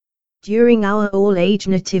During our all-age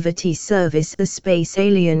nativity service, the space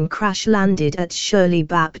alien crash-landed at Shirley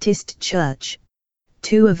Baptist Church.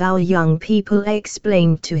 2 of our young people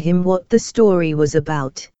explained to him what the story was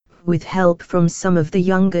about, with help from some of the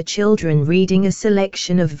younger children reading a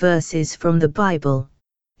selection of verses from the Bible.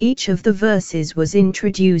 Each of the verses was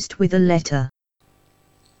introduced with a letter.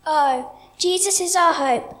 Oh, Jesus is our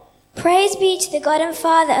hope. Praise be to the God and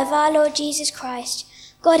Father of our Lord Jesus Christ.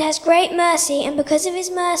 God has great mercy, and because of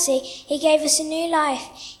his mercy, he gave us a new life.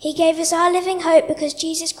 He gave us our living hope because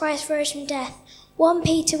Jesus Christ rose from death. 1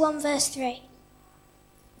 Peter 1 verse 3.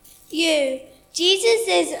 Jesus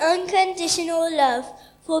is unconditional love.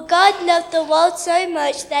 For God loved the world so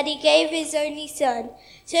much that he gave his only Son,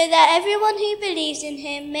 so that everyone who believes in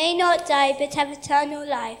him may not die but have eternal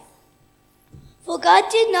life. For God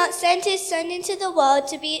did not send his Son into the world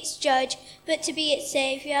to be its judge, but to be its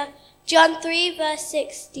Saviour. John 3 verse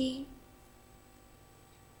 16.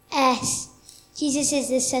 S. Jesus is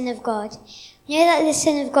the Son of God. We know that the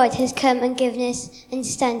Son of God has come and given us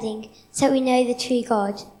understanding, so that we know the true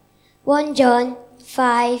God. 1 John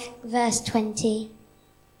 5 verse 20.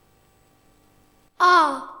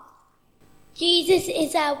 R. Jesus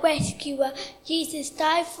is our rescuer. Jesus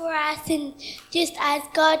died for our sins, just as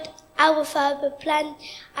God, our Father, planned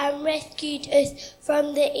and rescued us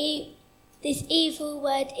from this evil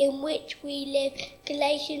world in which we live.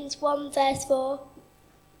 Galatians 1 verse 4.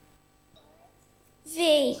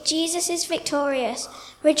 V. Jesus is victorious.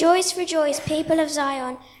 Rejoice, rejoice, people of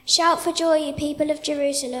Zion. Shout for joy, you people of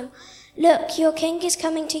Jerusalem. Look, your king is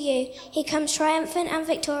coming to you. He comes triumphant and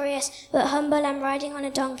victorious, but humble and riding on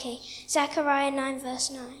a donkey. Zechariah 9 verse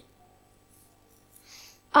 9.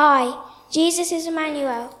 I. Jesus is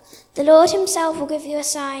Emmanuel. The Lord himself will give you a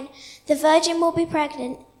sign. The virgin will be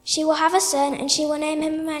pregnant. She will have a son, and she will name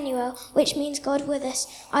him Emmanuel, which means God with us.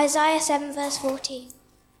 Isaiah 7 verse 14.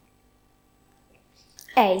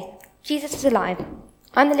 A. Jesus is alive.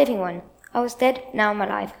 I'm the living one. I was dead, now I'm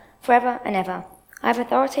alive, forever and ever. I have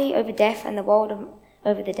authority over death and the world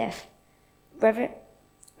over the deaf. Reverend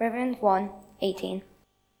 1:18.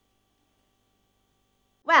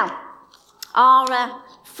 Well, our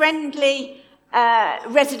friendly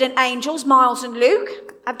resident angels, Miles and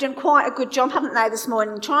Luke, have done quite a good job, haven't they, this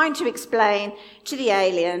morning, trying to explain to the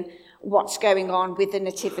alien what's going on with the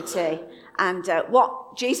nativity and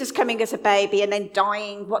what Jesus coming as a baby and then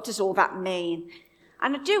dying, what does all that mean?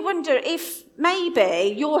 And I do wonder if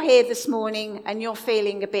maybe you're here this morning and you're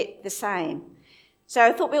feeling a bit the same. So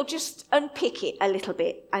I thought we'll just unpick it a little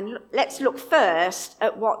bit and let's look first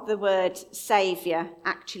at what the word saviour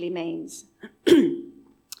actually means.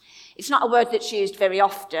 It's not a word that's used very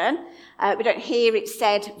often. We don't hear it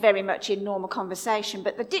said very much in normal conversation,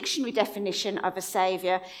 but the dictionary definition of a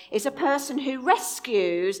saviour is a person who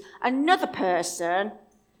rescues another person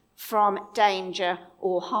from danger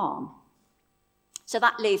or harm. So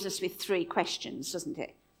that leaves us with 3 questions, doesn't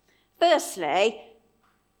it? Firstly,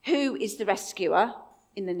 who is the rescuer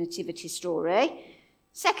in the nativity story?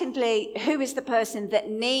 Secondly, who is the person that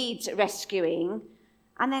needs rescuing?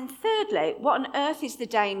 And then thirdly, what on earth is the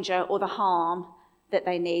danger or the harm that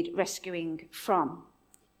they need rescuing from?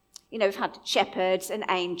 You know, we've had shepherds and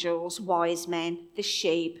angels, wise men, the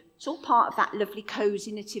sheep. It's all part of that lovely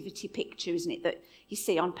cosy nativity picture, isn't it, that you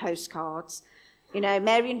see on postcards. You know,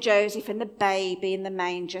 Mary and Joseph and the baby in the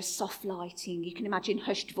manger, soft lighting. You can imagine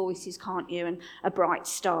hushed voices, can't you, and a bright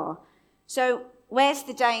star. So where's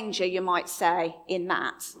the danger, you might say, in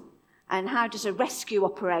that? And how does a rescue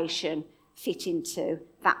operation fit into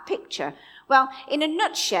that picture? Well, in a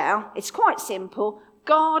nutshell, it's quite simple.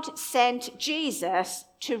 God sent Jesus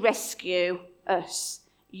to rescue us,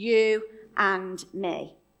 you and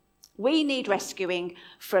me. We need rescuing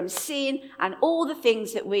from sin and all the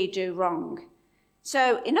things that we do wrong.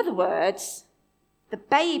 So, in other words, the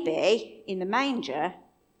baby in the manger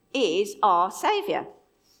is our saviour.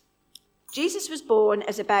 Jesus was born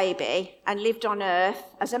as a baby and lived on earth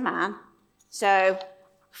as a man, so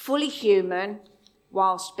fully human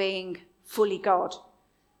whilst being fully God.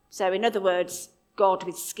 So, in other words, God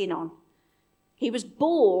with skin on. He was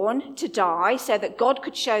born to die so that God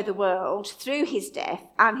could show the world through his death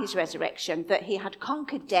and his resurrection that he had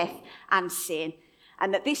conquered death and sin,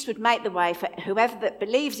 and that this would make the way for whoever that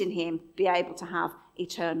believes in him be able to have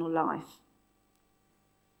eternal life.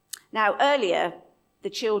 Now, earlier, the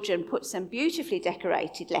children put some beautifully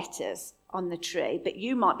decorated letters on the tree, but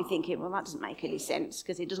you might be thinking, well, that doesn't make any sense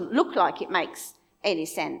because it doesn't look like it makes any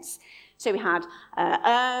sense. So we had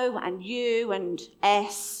O and U and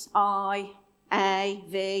S, I, A,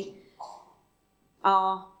 V,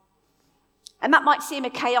 R. And that might seem a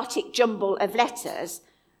chaotic jumble of letters,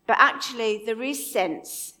 But actually, there is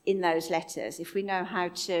sense in those letters if we know how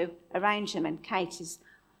to arrange them, and Kate is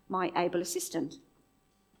my able assistant.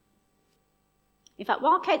 In fact,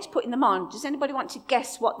 while Kate's putting them on, does anybody want to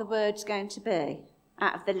guess what the word's going to be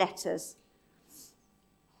out of the letters?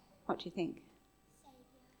 What do you think?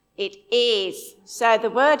 It is. So the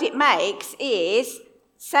word it makes is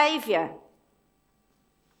Saviour.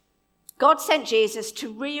 God sent Jesus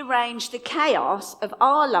to rearrange the chaos of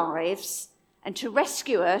our lives and to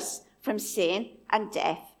rescue us from sin and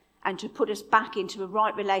death and to put us back into a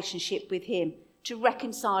right relationship with him, to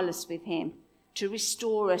reconcile us with him, to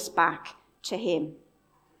restore us back to him.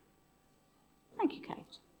 Thank you,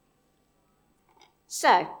 Kate.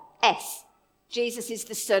 So, S, Jesus is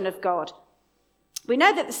the Son of God. We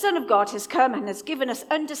know that the Son of God has come and has given us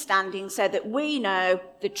understanding so that we know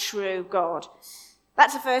the true God.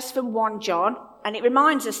 That's a verse from 1 John, and it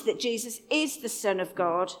reminds us that Jesus is the Son of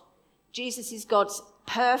God. Jesus is God's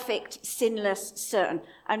perfect, sinless Son,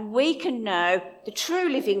 and we can know the true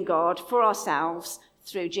living God for ourselves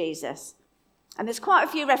through Jesus. And there's quite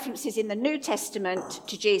a few references in the New Testament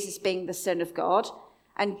to Jesus being the Son of God,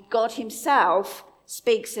 and God himself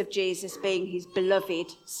speaks of Jesus being his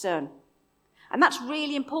beloved Son. And that's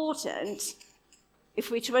really important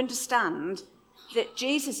if we're to understand that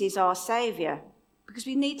Jesus is our Saviour, because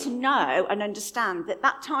we need to know and understand that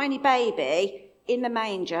that tiny baby in the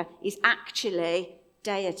manger is actually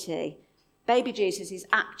deity. Baby Jesus is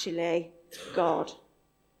actually God.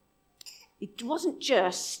 He wasn't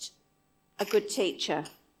just a good teacher.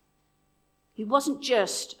 He wasn't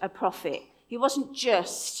just a prophet. He wasn't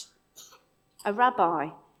just a rabbi.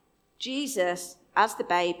 Jesus, as the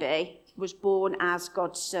baby, was born as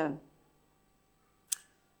God's Son.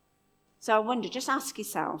 So I wonder, just ask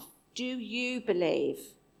yourself, do you believe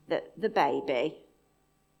that the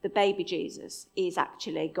baby Jesus, is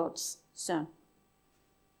actually God's Son?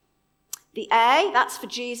 The A, that's for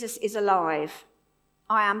Jesus is alive.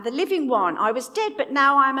 I am the living one. I was dead, but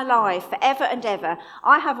now I am alive forever and ever.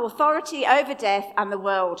 I have authority over death and the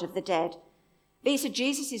world of the dead. These are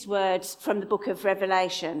Jesus' words from the book of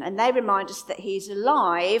Revelation, and they remind us that he's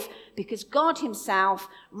alive because God himself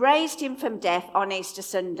raised him from death on Easter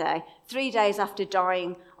Sunday, 3 days after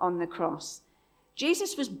dying on the cross.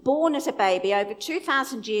 Jesus was born as a baby over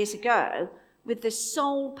 2,000 years ago with the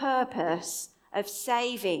sole purpose of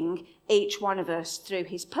saving each one of us through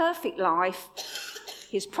his perfect life,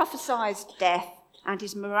 his prophesied death, and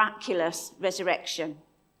his miraculous resurrection.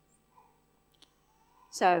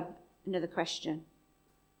 So, another question.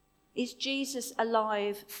 Is Jesus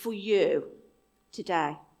alive for you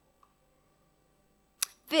today?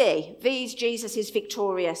 V is Jesus is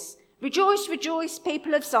victorious. Rejoice, rejoice,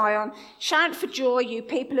 people of Zion. Shout for joy, you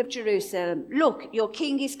people of Jerusalem. Look, your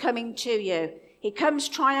king is coming to you. He comes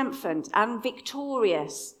triumphant and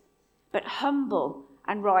victorious, but humble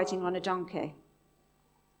and riding on a donkey.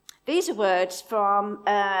 These are words from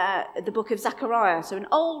the book of Zechariah, so an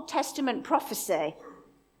Old Testament prophecy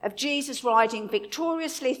of Jesus riding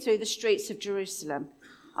victoriously through the streets of Jerusalem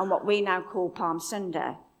on what we now call Palm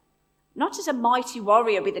Sunday. Not as a mighty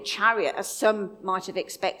warrior with a chariot, as some might have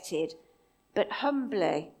expected, but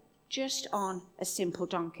humbly, just on a simple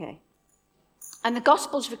donkey. And the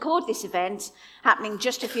Gospels record this event happening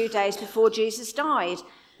just a few days before Jesus died.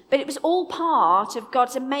 But it was all part of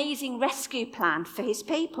God's amazing rescue plan for his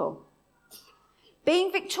people.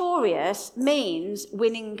 Being victorious means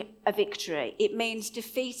winning a victory. It means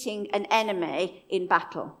defeating an enemy in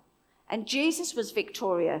battle. And Jesus was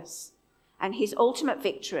victorious, and his ultimate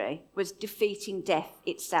victory was defeating death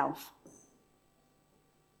itself.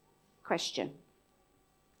 Question.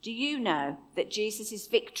 Do you know that Jesus'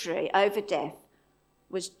 victory over death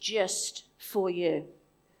was just for you?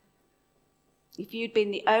 If you'd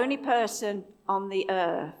been the only person on the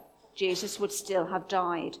earth, Jesus would still have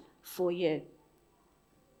died for you.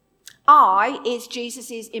 I is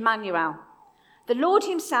Jesus' Emmanuel. The Lord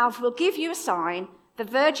himself will give you a sign. The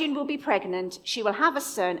virgin will be pregnant. She will have a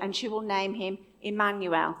son, and she will name him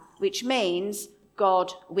Emmanuel, which means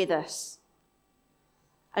God with us.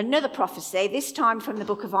 Another prophecy, this time from the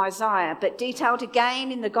book of Isaiah, but detailed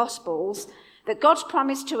again in the Gospels, that God's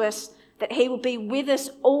promised to us that he will be with us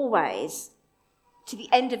always to the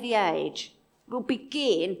end of the age, will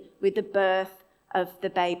begin with the birth of the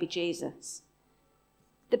baby Jesus.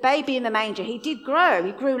 The baby in the manger, he did grow.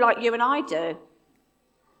 He grew like you and I do.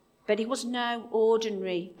 But he was no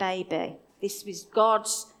ordinary baby. This was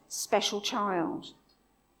God's special child.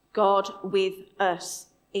 God with us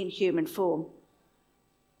in human form.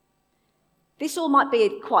 This all might be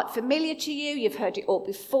quite familiar to you. You've heard it all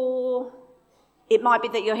before. It might be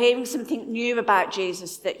that you're hearing something new about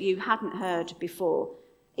Jesus that you hadn't heard before.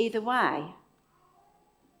 either way?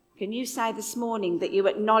 Can you say this morning that you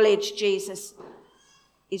acknowledge Jesus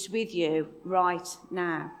is with you right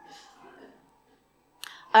now?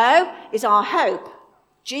 O is our hope.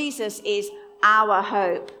 Jesus is our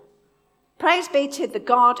hope. Praise be to the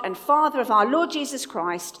God and Father of our Lord Jesus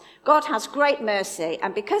Christ. God has great mercy,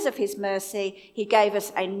 and because of his mercy, he gave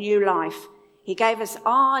us a new life. He gave us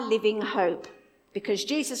our living hope, because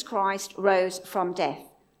Jesus Christ rose from death.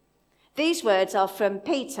 These words are from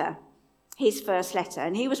Peter, his first letter,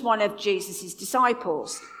 and he was one of Jesus'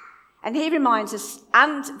 disciples. And he reminds us,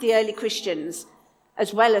 and the early Christians,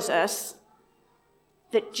 as well as us,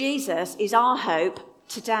 that Jesus is our hope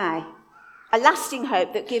today. A lasting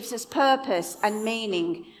hope that gives us purpose and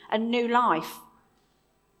meaning and new life.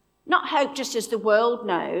 Not hope just as the world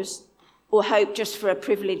knows, or hope just for a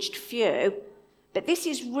privileged few, but this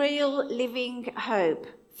is real living hope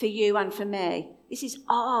for you and for me. This is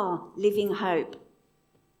our living hope.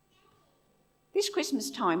 This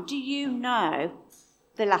Christmas time, do you know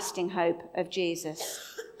the lasting hope of Jesus?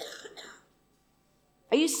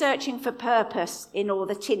 Are you searching for purpose in all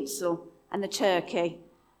the tinsel and the turkey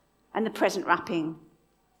and the present wrapping?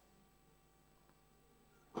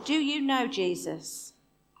 Do you know Jesus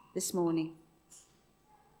this morning?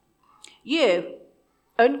 You,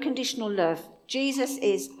 unconditional love. Jesus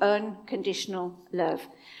is unconditional love.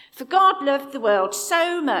 For God loved the world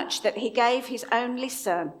so much that he gave his only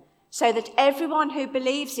Son, so that everyone who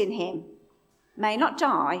believes in him may not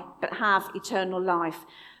die, but have eternal life.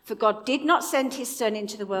 For God did not send his Son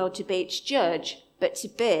into the world to be its judge, but to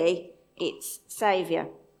be its saviour.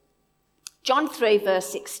 John 3 verse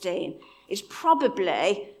 16 is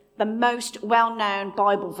probably the most well-known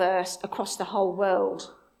Bible verse across the whole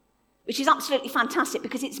world, which is absolutely fantastic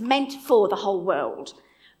because it's meant for the whole world.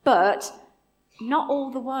 But not all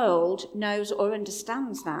the world knows or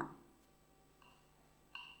understands that.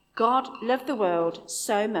 God loved the world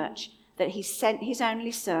so much that he sent his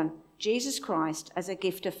only Son, Jesus Christ, as a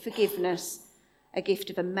gift of forgiveness, a gift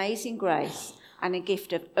of amazing grace, and a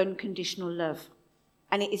gift of unconditional love.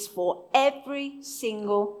 And it is for every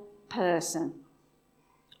single person.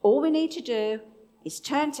 All we need to do is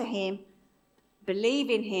turn to him, believe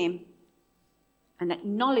in him, and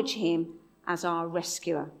acknowledge him as our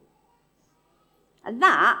rescuer. And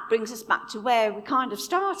that brings us back to where we kind of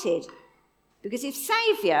started. Because if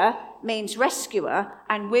saviour means rescuer,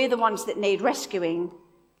 and we're the ones that need rescuing,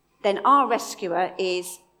 then our rescuer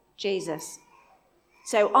is Jesus.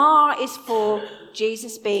 So R is for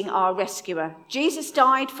Jesus being our rescuer. Jesus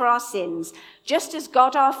died for our sins, just as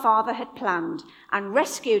God our Father had planned, and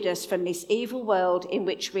rescued us from this evil world in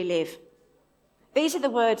which we live. These are the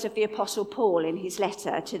words of the Apostle Paul in his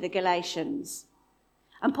letter to the Galatians.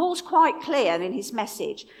 And Paul's quite clear in his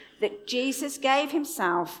message that Jesus gave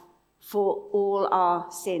himself for all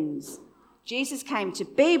our sins. Jesus came to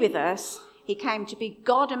be with us. He came to be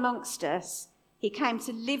God amongst us. He came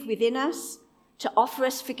to live within us, to offer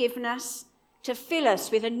us forgiveness, to fill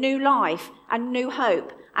us with a new life and new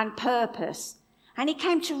hope and purpose. And he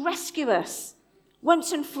came to rescue us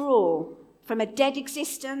once and for all from a dead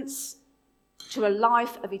existence to a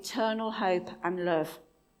life of eternal hope and love.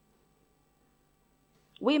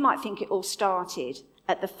 We might think it all started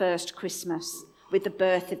at the first Christmas with the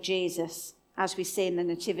birth of Jesus, as we see in the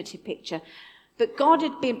nativity picture. But God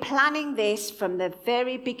had been planning this from the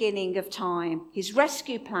very beginning of time. His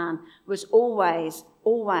rescue plan was always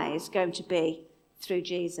going to be through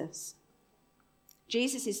Jesus.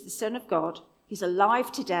 Jesus is the Son of God. He's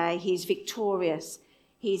alive today. He's victorious.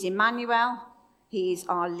 He's Emmanuel. He is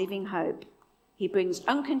our living hope. He brings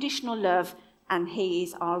unconditional love, and he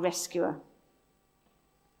is our rescuer.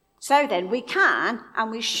 So then, we can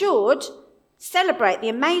and we should celebrate the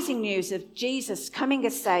amazing news of Jesus coming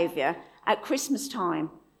as Saviour at Christmas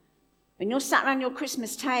time. When you're sat around your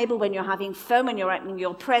Christmas table, when you're having fun, when you're opening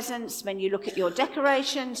your presents, when you look at your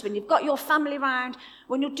decorations, when you've got your family round,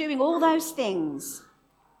 when you're doing all those things,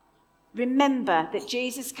 remember that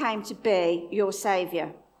Jesus came to be your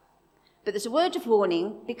Saviour. But there's a word of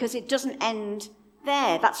warning, because it doesn't end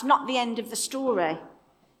there. That's not the end of the story.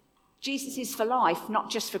 Jesus is for life,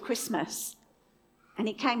 not just for Christmas. And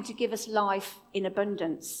he came to give us life in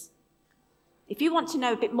abundance. If you want to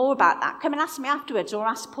know a bit more about that, come and ask me afterwards, or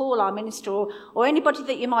ask Paul, our minister, or anybody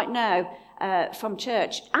that you might know from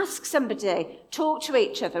church. Ask somebody, talk to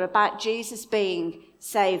each other about Jesus being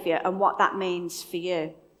Saviour and what that means for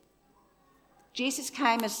you. Jesus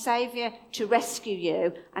came as Saviour to rescue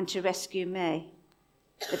you and to rescue me.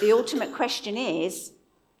 But the ultimate question is,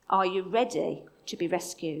 are you ready to be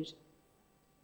rescued?